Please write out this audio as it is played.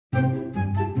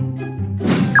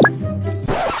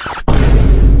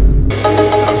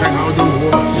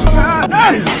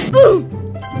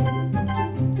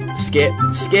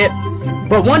Skip.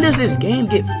 But when does this game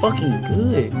get fucking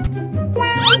good?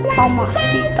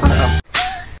 Mamacita.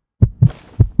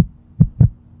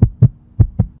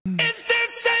 Is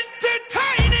this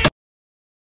entertaining?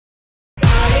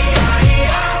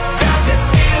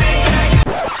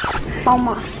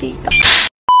 Mamacita.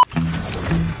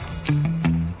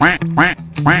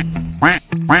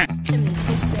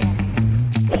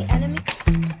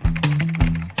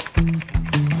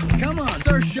 Come on,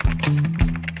 sir.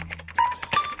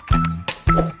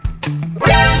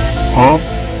 Huh?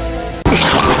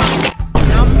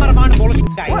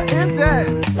 What is that?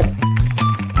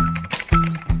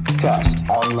 Test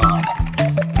online.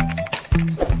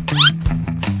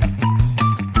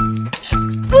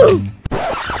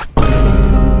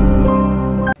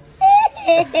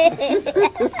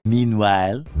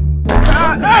 Meanwhile.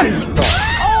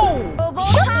 Oval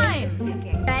time.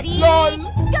 Ready?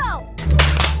 Go.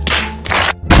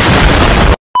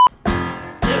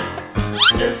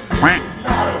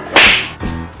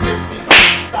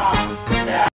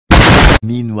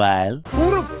 Meanwhile.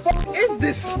 Who the fuck is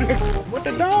this? What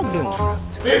the dog doing?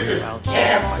 This is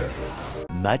cancer.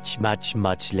 Much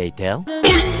later.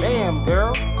 Damn,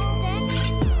 girl.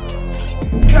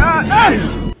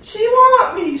 She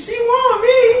want me.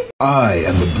 I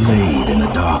am the blade in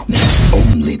the darkness.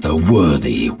 Only the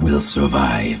worthy will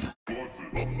survive.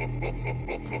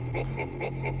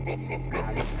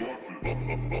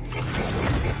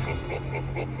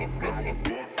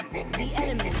 The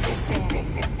enemy is there.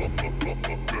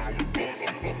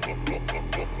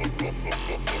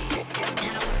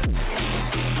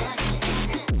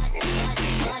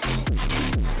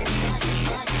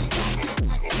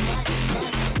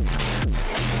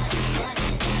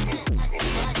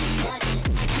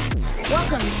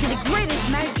 Welcome to the greatest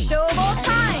magic show of all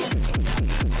time!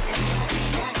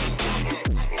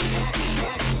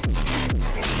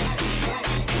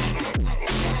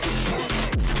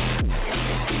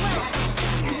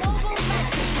 Mobile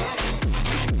Legends!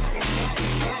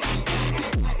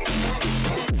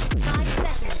 5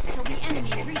 seconds till the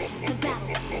enemy reaches the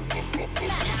battlefield.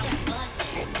 Smash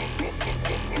them!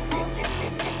 All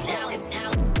troops deployed.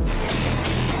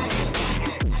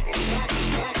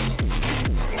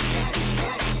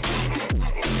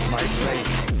 My blade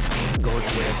goes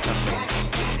where something.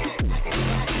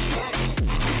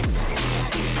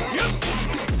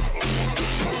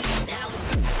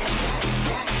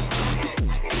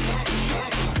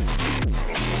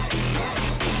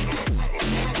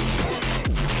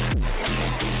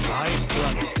 I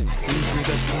plummet into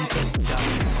the deepest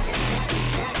darkness,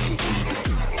 seeking the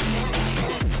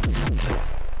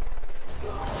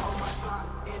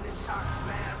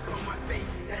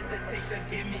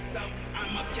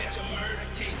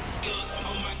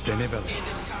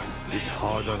Benevolence is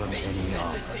harder than any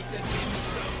art.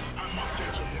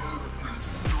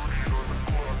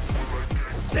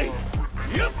 Say,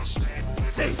 yep,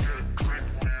 say.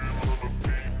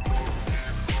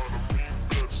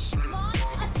 Launch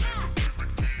attack!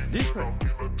 Different,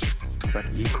 but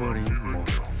equally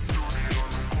mortal.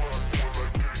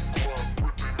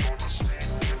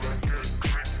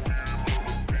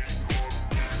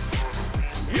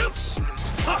 Yep.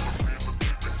 Ha.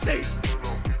 Say.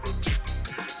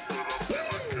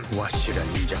 What should a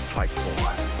ninja fight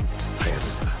for?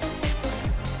 Hayabusa.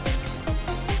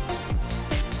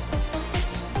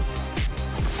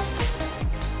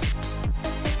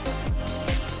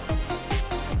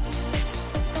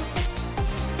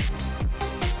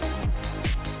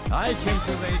 I came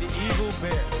to lay the evil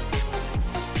bare.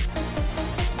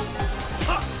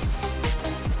 Ha.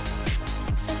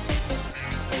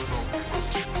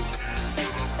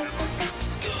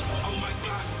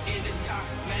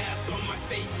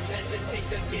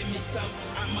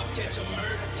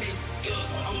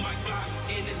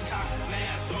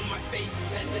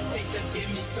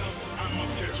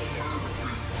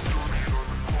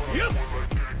 Yep.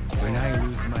 When I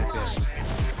lose my best,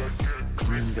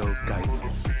 window guides me.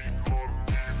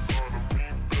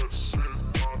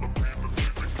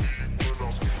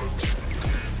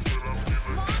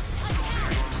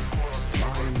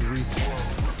 My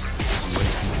weakness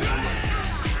wakes me up.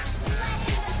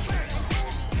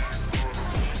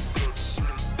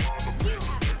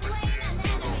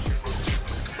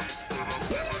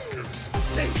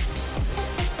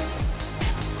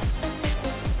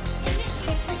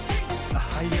 A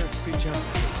higher creature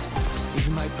is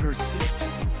my pursuit,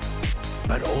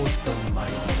 but also my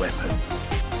weapon.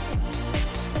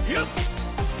 Yep.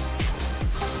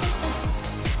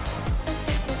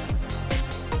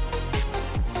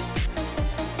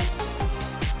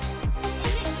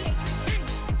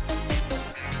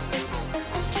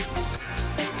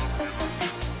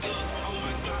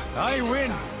 I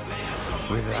win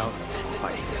without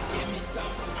fighting.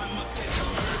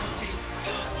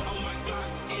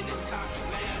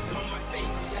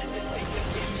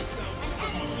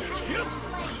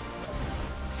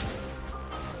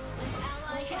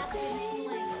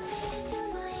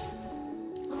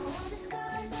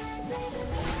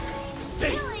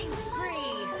 Killing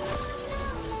spree!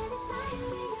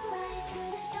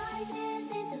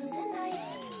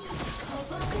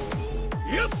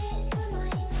 Yep.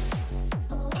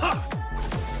 Ha!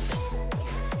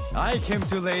 I came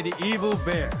to lay the evil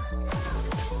bear.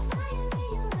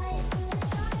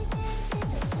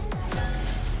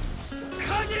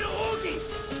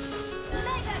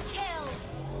 Mega kill!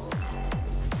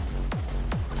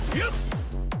 Yep.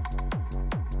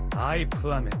 I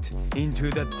plummet into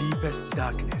the deepest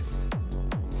darkness,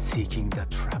 seeking the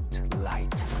trapped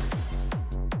light.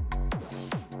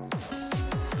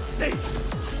 Safe!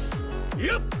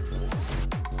 Yep!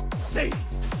 Safe!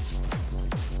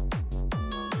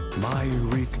 My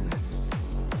weakness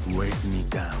weighs me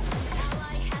down.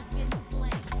 Ally has been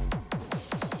slain.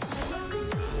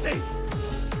 Safe!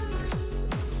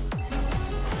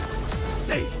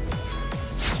 Safe!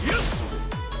 Yep!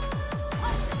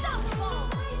 Unstoppable!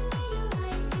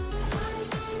 An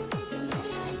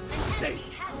enemy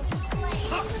has been slain.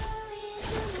 Ha!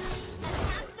 Attack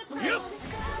the turtle. Yep.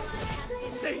 Ally has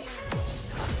been slain.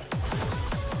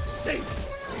 Safe!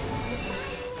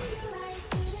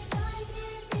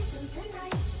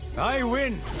 I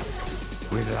win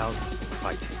without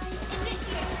fighting.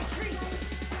 Initiate retreat.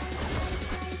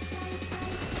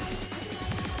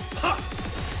 Ha!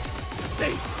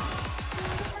 Safe!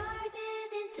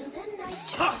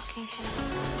 Ha!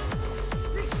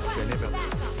 Request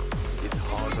Benevolence backup. is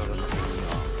harder than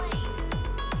Slain.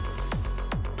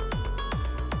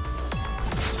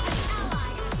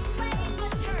 Ally has slain the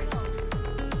turtle.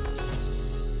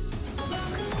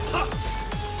 Ha!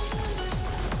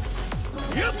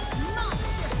 Yep!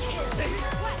 Monster kill.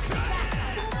 Request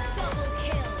backup. Double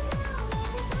kill.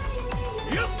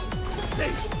 Yep!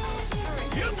 Safe!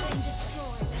 Turret Yep. has been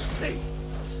destroyed. Safe!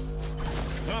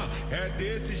 É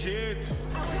desse jeito,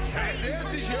 é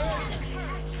desse jeito.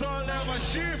 Só leva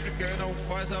chifre quem não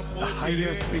faz amor The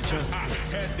highest direito.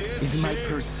 justice É desse is my jeito,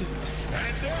 pursuit, é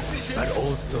desse but jeito.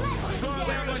 also my Só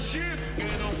leva chifre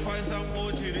quem não faz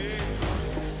amor direito.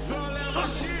 Só leva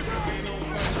chifre quem não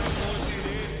faz amor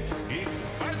direito. E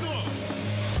mais um.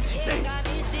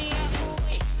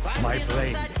 My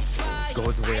blade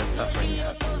goes where suffering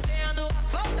happens.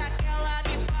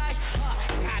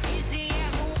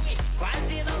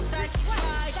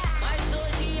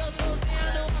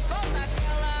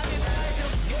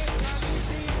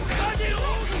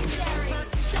 Legendary.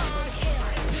 Double kill.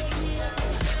 Triple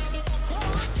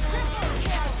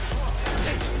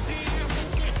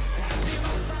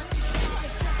kill.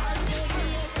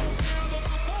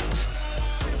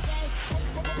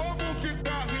 Como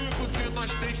ficar rico se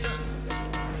nós tem...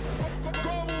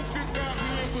 Como ficar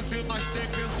rico se nós tem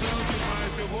pensão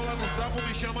demais? Eu vou lá no sapo,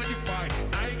 me chama de pai.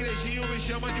 Na igrejinha me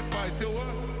chama de pai. Seu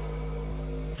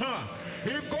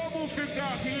E como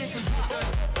ficar rico se nós...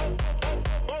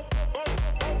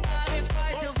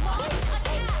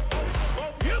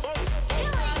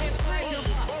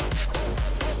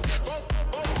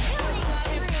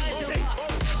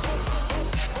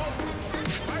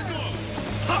 Mais um.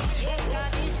 Como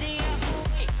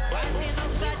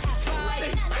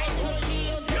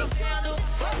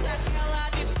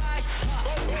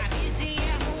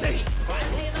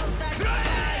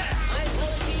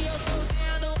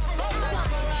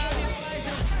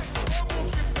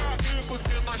ficar rico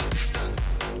se nós tem...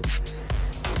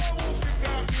 Como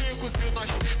ficar rico se nós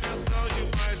tem pensão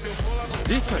demais? Eu vou lá no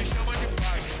sapo, me chama de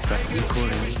pai. Na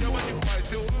igrejinha me chama de pai.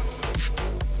 Seu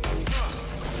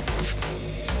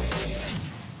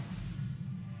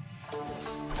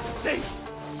Safe!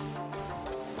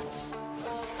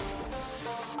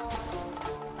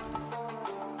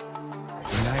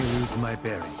 When I lose my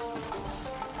bearings,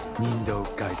 Nindo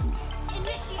guides me.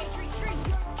 Initiate retreat.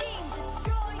 Your team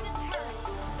destroyed a turret.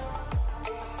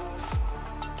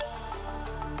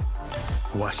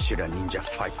 What should a ninja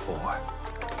fight for,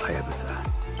 Hayabusa?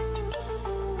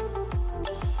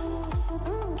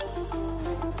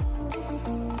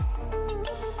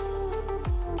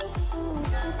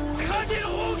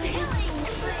 Killing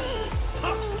spree.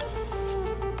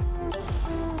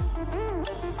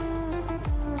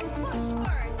 Push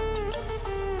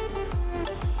first.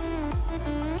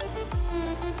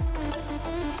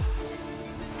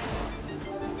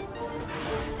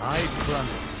 I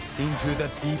plummet into the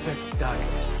deepest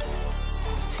darkness,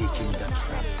 seeking the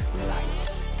trapped light.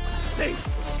 Safe!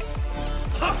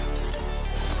 Ha!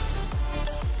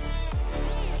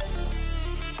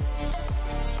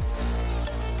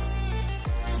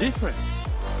 Different,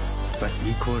 but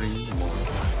equally more.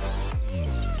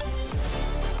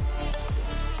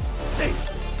 Hey!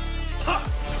 Ha!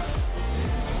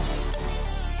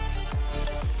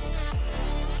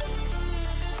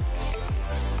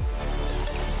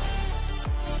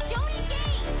 Don't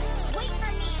engage! Wait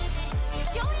for me!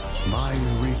 Don't engage! My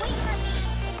Wait for weakness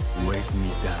weighs me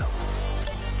down.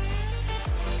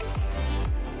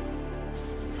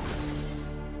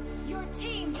 Your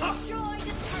team destroyed a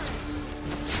turret!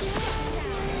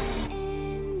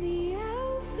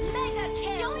 Mega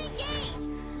kill! Don't engage!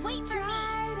 Wait for me!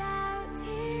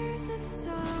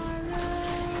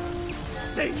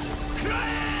 Hey!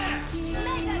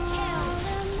 Mega kill!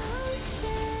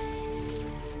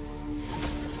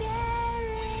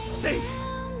 Hey!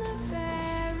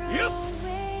 Yup!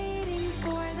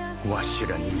 What should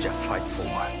a ninja fight for?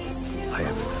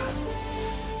 Hayabusa.